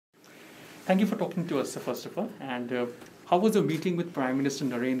Thank you for talking to us, first of all. And how was your meeting with Prime Minister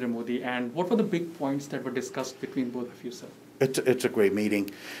Narendra Modi, and what were the big points that were discussed between both of you, sir? It's a great meeting.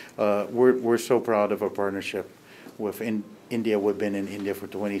 We're so proud of our partnership with India. We've been in India for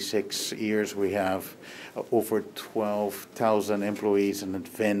 26 years. We have over 12,000 employees in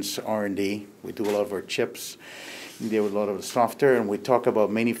advanced R&D. We do a lot of our chips. India with a lot of the software, and we talk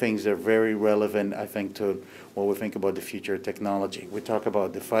about many things that are very relevant, I think, to what we think about the future of technology. We talk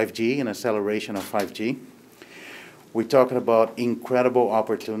about the 5G and acceleration of 5G. We're talking about incredible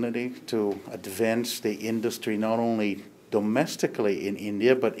opportunity to advance the industry, not only domestically in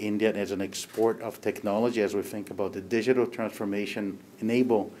India, but India as an export of technology as we think about the digital transformation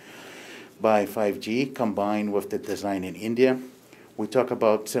enabled by 5G combined with the design in India. We talk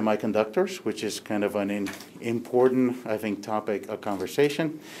about semiconductors, which is kind of an important, I think, topic of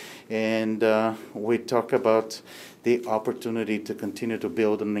conversation. And we talk about the opportunity to continue to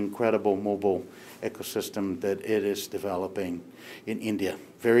build an incredible mobile ecosystem that it is developing in India.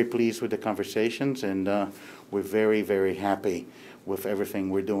 Very pleased with the conversations, and we're very, very happy with everything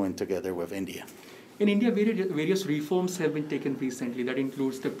we're doing together with India. In India, various reforms have been taken recently. That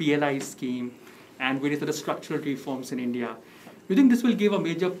includes the PLI scheme and various other structural reforms in India. Do you think this will give a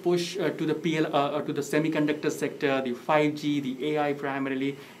major push to the to the semiconductor sector, the 5G, the AI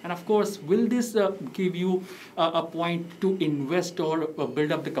primarily? And of course, will this give you a point to invest or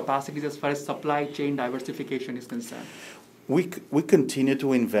build up the capacities as far as supply chain diversification is concerned? We continue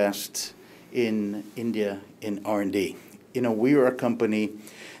to invest in India in R&D. You know, we are a company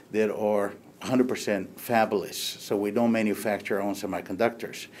that are 100% fabulous, so we don't manufacture our own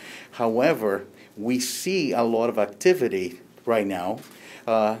semiconductors. However, we see a lot of activity right now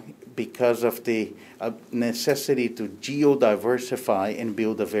because of the necessity to geo-diversify and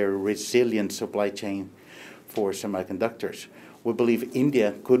build a very resilient supply chain for semiconductors. We believe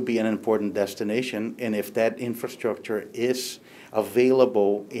India could be an important destination, and if that infrastructure is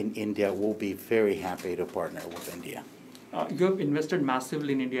available in India, we'll be very happy to partner with India. You have invested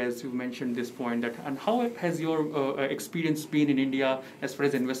massively in India, as you mentioned this point. And how has your experience been in India as far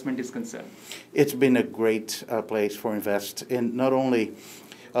as investment is concerned? It's been a great place for invest, and not only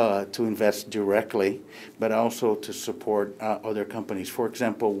to invest directly, but also to support other companies. For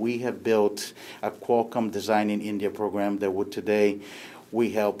example, we have built a Qualcomm Design in India program that would today we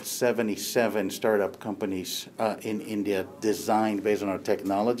help 77 startup companies in India design based on our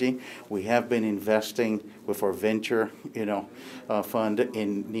technology. We have been investing with our venture, fund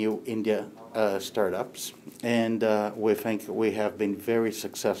in new India startups, and we think we have been very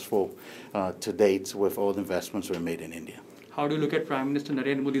successful to date with all the investments we made in India. How do you look at Prime Minister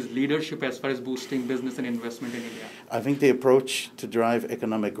Narendra Modi's leadership as far as boosting business and investment in India? I think the approach to drive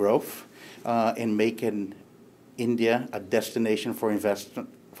economic growth and making India a destination for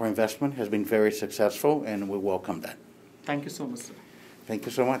investment has been very successful, and we welcome that. Thank you so much, sir. Thank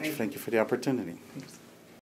you so much. Thank you for the opportunity. Thanks.